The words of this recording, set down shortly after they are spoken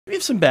We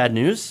have some bad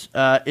news.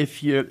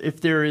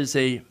 If there is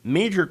a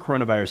major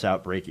coronavirus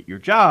outbreak at your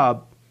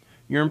job,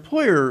 your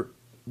employer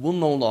will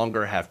no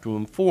longer have to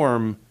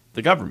inform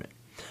the government.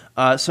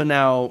 So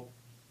now,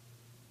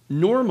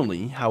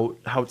 normally, how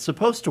it's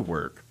supposed to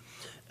work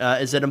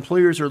is that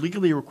employers are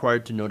legally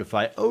required to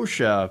notify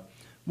OSHA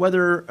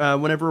whenever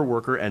a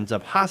worker ends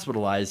up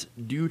hospitalized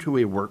due to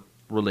a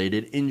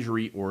work-related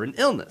injury or an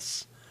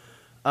illness.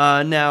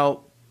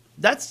 Now,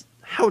 that's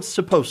how it's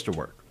supposed to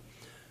work.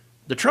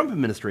 The Trump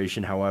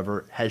administration,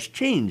 however, has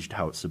changed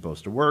how it's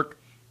supposed to work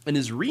and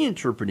is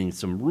reinterpreting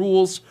some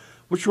rules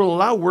which will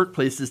allow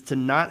workplaces to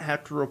not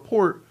have to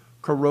report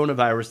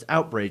coronavirus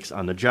outbreaks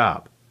on the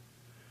job.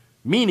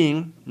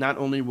 Meaning, not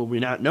only will we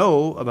not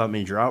know about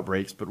major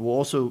outbreaks, but we'll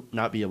also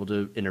not be able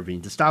to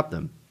intervene to stop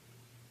them.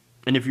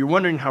 And if you're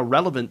wondering how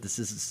relevant this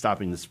is to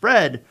stopping the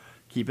spread,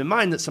 keep in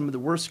mind that some of the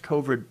worst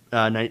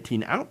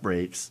COVID-19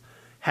 outbreaks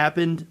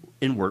happened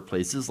in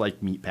workplaces like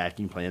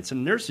meatpacking plants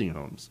and nursing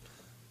homes.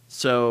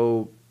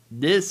 So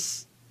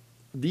these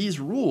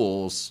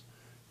rules,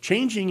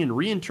 changing and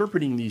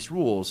reinterpreting these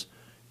rules,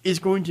 is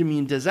going to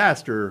mean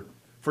disaster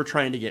for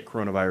trying to get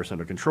coronavirus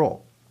under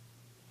control.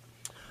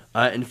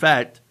 In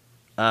fact,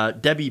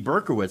 Debbie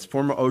Berkowitz,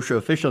 former OSHA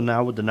official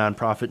now with the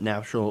nonprofit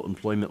National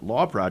Employment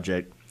Law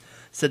Project,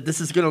 said this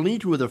is going to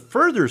lead to a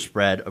further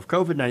spread of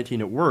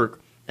COVID-19 at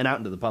work and out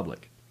into the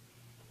public.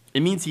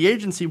 It means the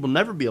agency will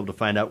never be able to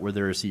find out where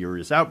there are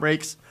serious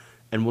outbreaks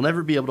and will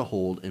never be able to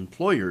hold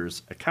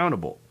employers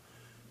accountable,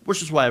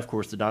 which is why, of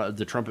course,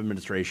 the Trump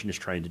administration is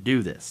trying to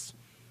do this.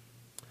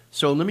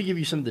 So let me give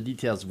you some of the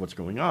details of what's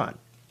going on.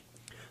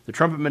 The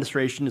Trump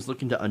administration is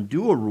looking to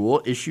undo a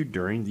rule issued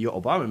during the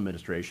Obama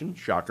administration,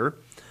 shocker,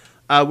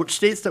 which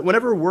states that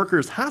whenever a worker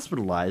is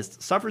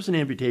hospitalized, suffers an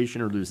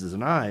amputation, or loses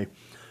an eye,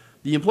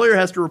 the employer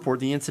has to report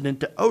the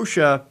incident to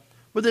OSHA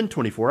within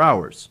 24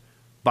 hours,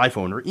 by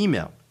phone or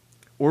email.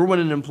 Or when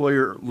an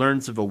employer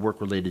learns of a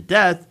work-related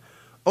death,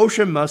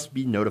 OSHA must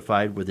be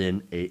notified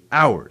within 8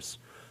 hours.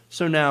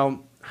 So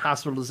now,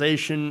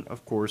 hospitalization,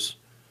 of course,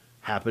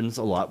 happens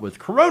a lot with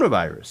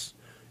coronavirus.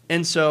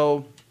 And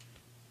so,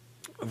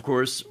 of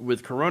course,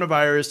 with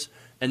coronavirus,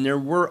 and there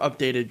were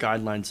updated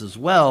guidelines as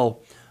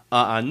well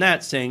on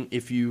that, saying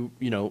if you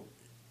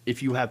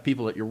have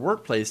people at your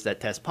workplace that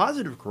test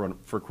positive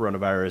for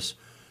coronavirus,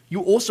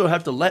 you also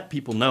have to let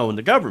people know in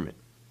the government.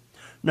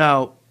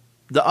 Now,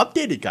 the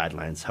updated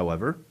guidelines,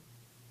 however,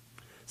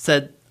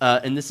 said,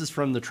 and this is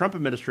from the Trump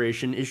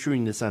administration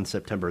issuing this on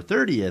September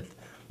 30th,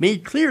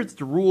 made clear that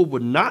the rule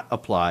would not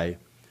apply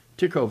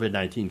to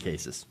COVID-19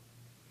 cases.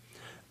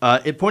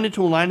 It pointed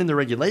to a line in the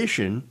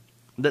regulation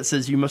that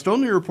says you must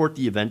only report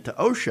the event to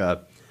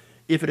OSHA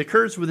if it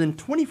occurs within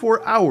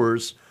 24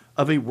 hours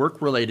of a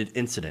work-related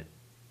incident.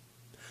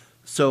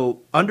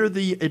 So under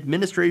the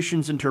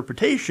administration's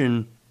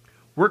interpretation,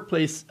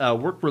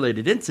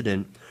 work-related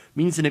incident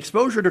means an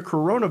exposure to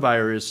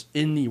coronavirus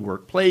in the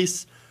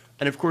workplace.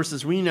 And of course,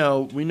 as we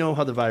know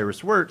how the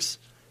virus works.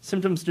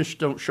 Symptoms just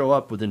don't show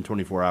up within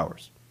 24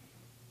 hours.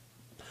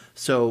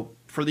 So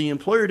for the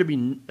employer to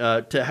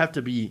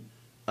be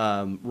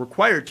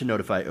required to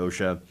notify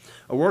OSHA,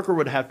 a worker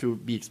would have to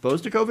be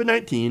exposed to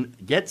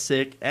COVID-19, get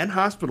sick, and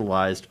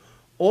hospitalized,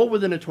 all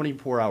within a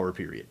 24-hour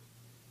period.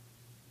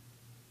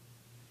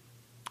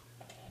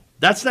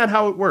 That's not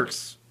how it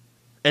works.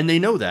 And they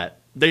know that.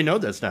 They know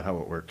that's not how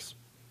it works.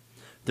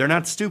 They're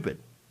not stupid.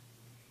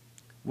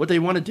 What they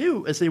want to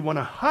do is they want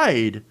to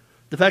hide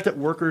the fact that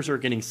workers are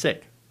getting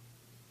sick.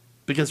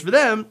 Because for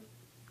them,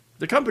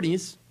 the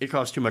companies, it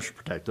costs too much to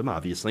protect them,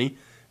 obviously,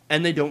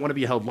 and they don't want to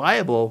be held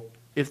liable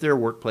if their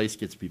workplace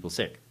gets people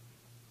sick.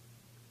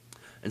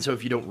 And so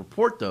if you don't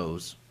report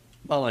those,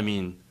 well, I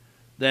mean,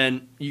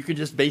 then you can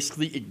just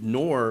basically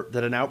ignore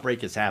that an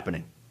outbreak is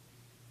happening.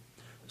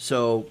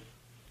 So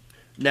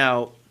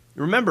now,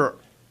 remember,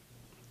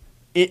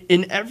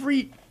 in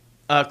every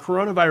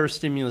coronavirus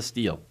stimulus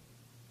deal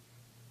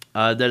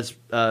that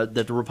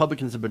the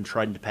Republicans have been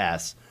trying to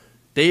pass,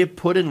 they have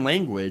put in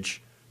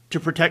language to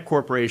protect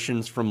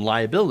corporations from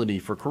liability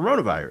for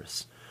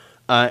coronavirus.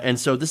 And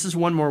so this is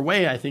one more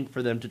way, I think,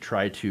 for them to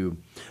try to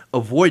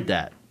avoid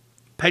that.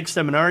 Peg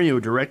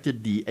Seminario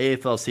directed the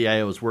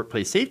AFL-CIO's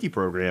workplace safety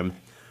program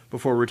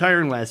before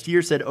retiring last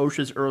year, said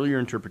OSHA's earlier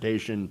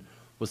interpretation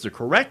was the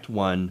correct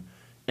one,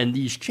 and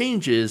these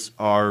changes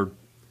are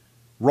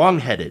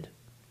wrong-headed.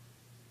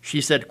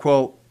 She said,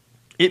 quote,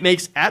 "It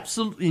makes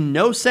absolutely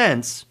no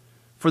sense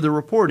for the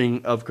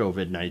reporting of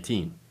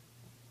COVID-19.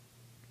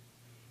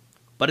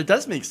 But it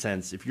does make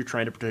sense if you're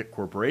trying to protect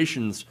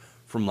corporations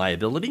from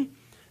liability,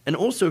 and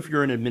also if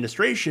you're an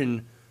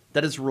administration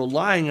that is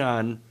relying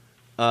on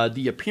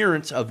the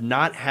appearance of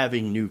not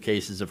having new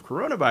cases of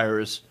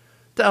coronavirus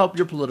to help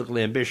your political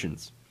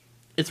ambitions.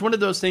 It's one of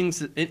those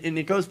things, and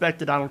it goes back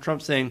to Donald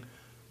Trump saying,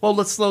 well,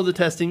 let's slow the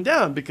testing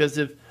down because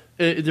if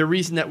the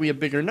reason that we have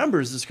bigger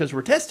numbers is because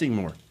we're testing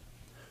more.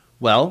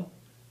 Well,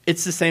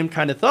 it's the same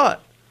kind of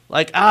thought.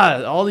 Like,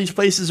 all these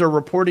places are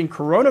reporting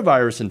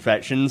coronavirus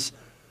infections,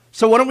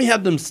 so why don't we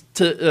have them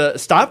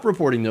stop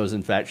reporting those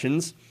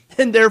infections,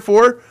 and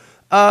therefore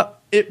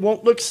it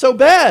won't look so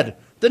bad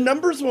the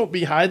numbers won't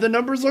be high. The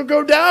numbers will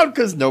go down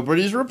because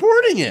nobody's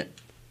reporting it.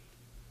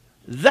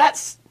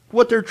 That's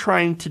what they're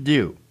trying to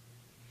do.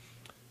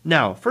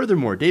 Now,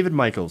 furthermore, David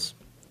Michaels,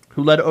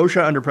 who led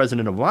OSHA under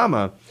President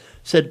Obama,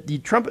 said the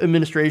Trump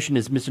administration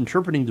is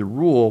misinterpreting the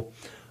rule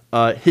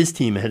his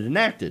team had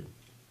enacted.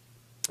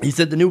 He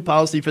said the new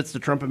policy fits the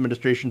Trump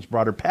administration's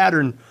broader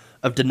pattern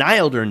of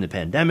denial during the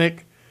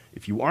pandemic.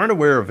 If you aren't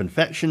aware of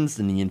infections,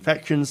 then the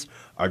infections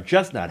are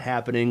just not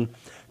happening.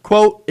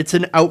 Quote, it's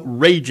an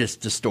outrageous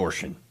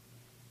distortion.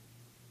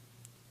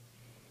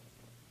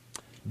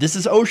 This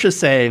is OSHA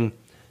saying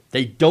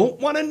they don't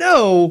want to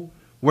know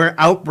where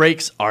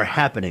outbreaks are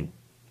happening.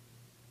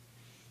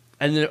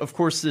 And then, of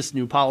course, this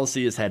new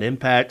policy has had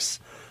impacts.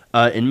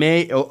 In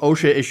May,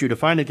 OSHA issued a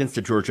fine against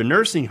a Georgia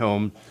nursing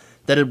home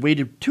that had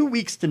waited 2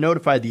 weeks to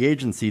notify the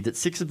agency that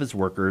 6 of its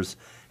workers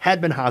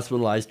had been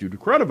hospitalized due to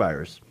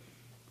coronavirus.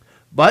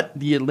 But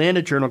the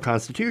Atlanta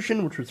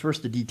Journal-Constitution, which was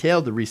first to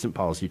detail the recent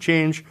policy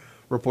change,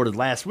 reported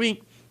last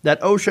week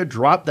that OSHA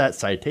dropped that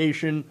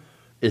citation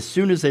as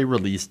soon as they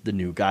released the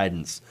new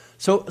guidance.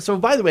 So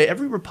by the way,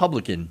 every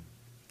Republican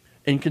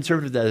and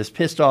conservative that is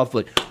pissed off,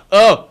 like,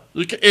 oh,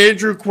 look,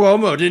 Andrew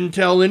Cuomo didn't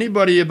tell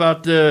anybody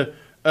about the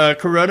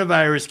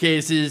coronavirus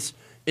cases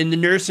in the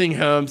nursing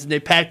homes, and they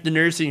packed the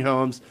nursing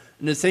homes,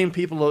 and the same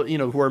people,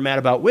 who are mad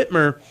about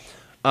Whitmer,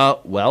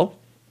 well,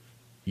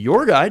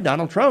 your guy,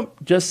 Donald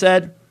Trump, just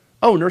said,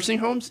 oh, nursing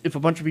homes, if a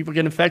bunch of people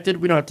get infected,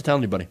 we don't have to tell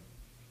anybody.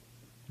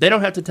 They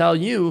don't have to tell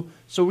you,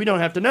 so we don't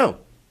have to know.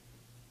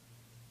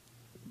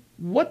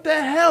 What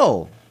the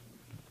hell?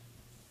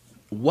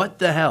 What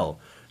the hell?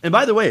 And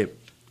by the way,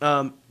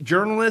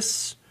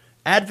 journalists,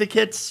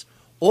 advocates,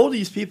 all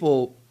these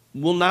people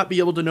will not be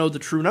able to know the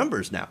true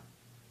numbers now.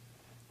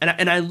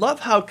 And I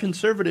love how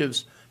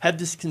conservatives have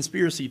this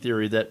conspiracy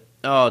theory that,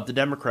 oh, the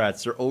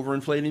Democrats are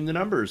overinflating the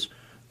numbers.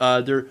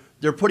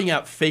 They're putting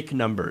out fake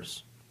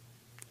numbers.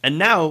 And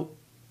now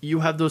you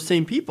have those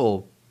same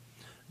people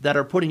that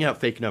are putting out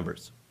fake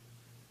numbers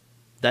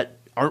that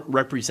aren't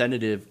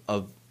representative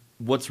of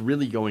what's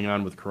really going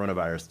on with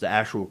coronavirus, the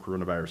actual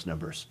coronavirus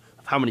numbers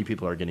of how many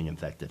people are getting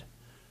infected.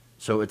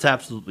 So it's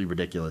absolutely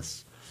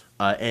ridiculous.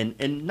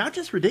 And not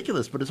just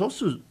ridiculous, but it's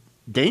also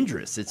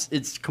dangerous.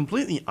 It's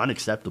completely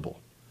unacceptable.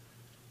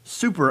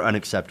 Super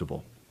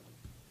unacceptable.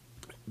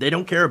 They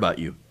don't care about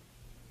you.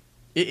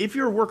 If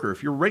you're a worker,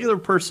 if you're a regular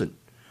person,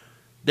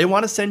 they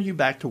want to send you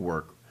back to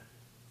work,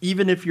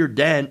 even if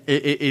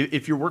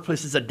your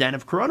workplace is a den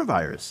of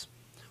coronavirus,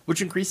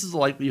 which increases the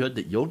likelihood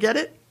that you'll get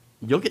it,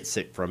 you'll get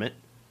sick from it,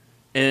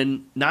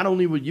 and not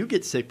only will you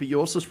get sick, but you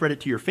also spread it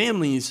to your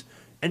families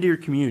and to your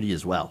community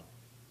as well.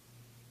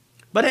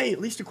 But hey, at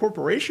least a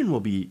corporation will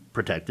be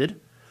protected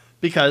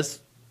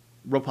because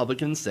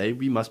Republicans say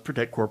we must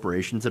protect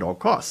corporations at all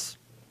costs.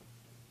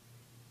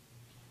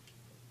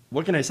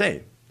 What can I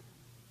say?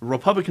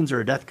 Republicans are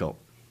a death cult.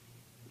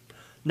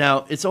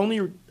 Now, it's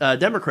only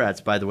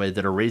Democrats, by the way,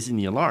 that are raising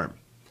the alarm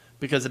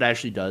because it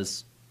actually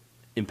does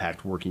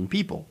impact working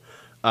people.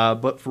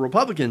 But for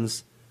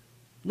Republicans,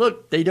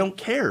 look, they don't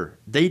care.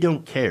 They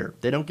don't care.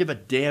 They don't give a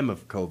damn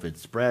if COVID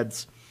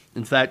spreads.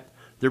 In fact,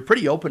 they're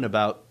pretty open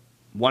about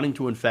wanting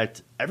to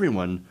infect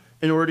everyone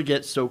in order to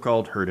get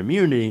so-called herd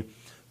immunity,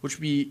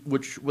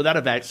 which without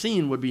a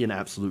vaccine would be an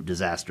absolute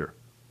disaster.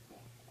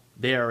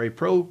 They are a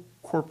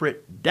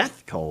pro-corporate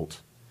death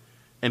cult,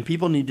 and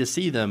people need to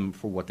see them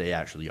for what they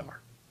actually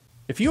are.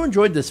 If you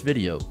enjoyed this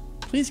video,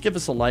 please give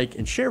us a like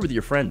and share with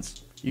your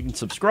friends. You can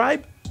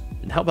subscribe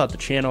and help out the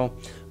channel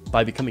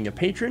by becoming a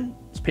patron.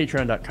 It's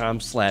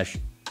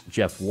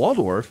patreon.com/Jeff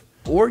Waldorf,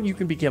 or you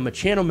can become a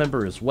channel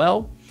member as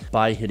well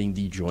by hitting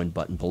the join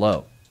button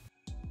below.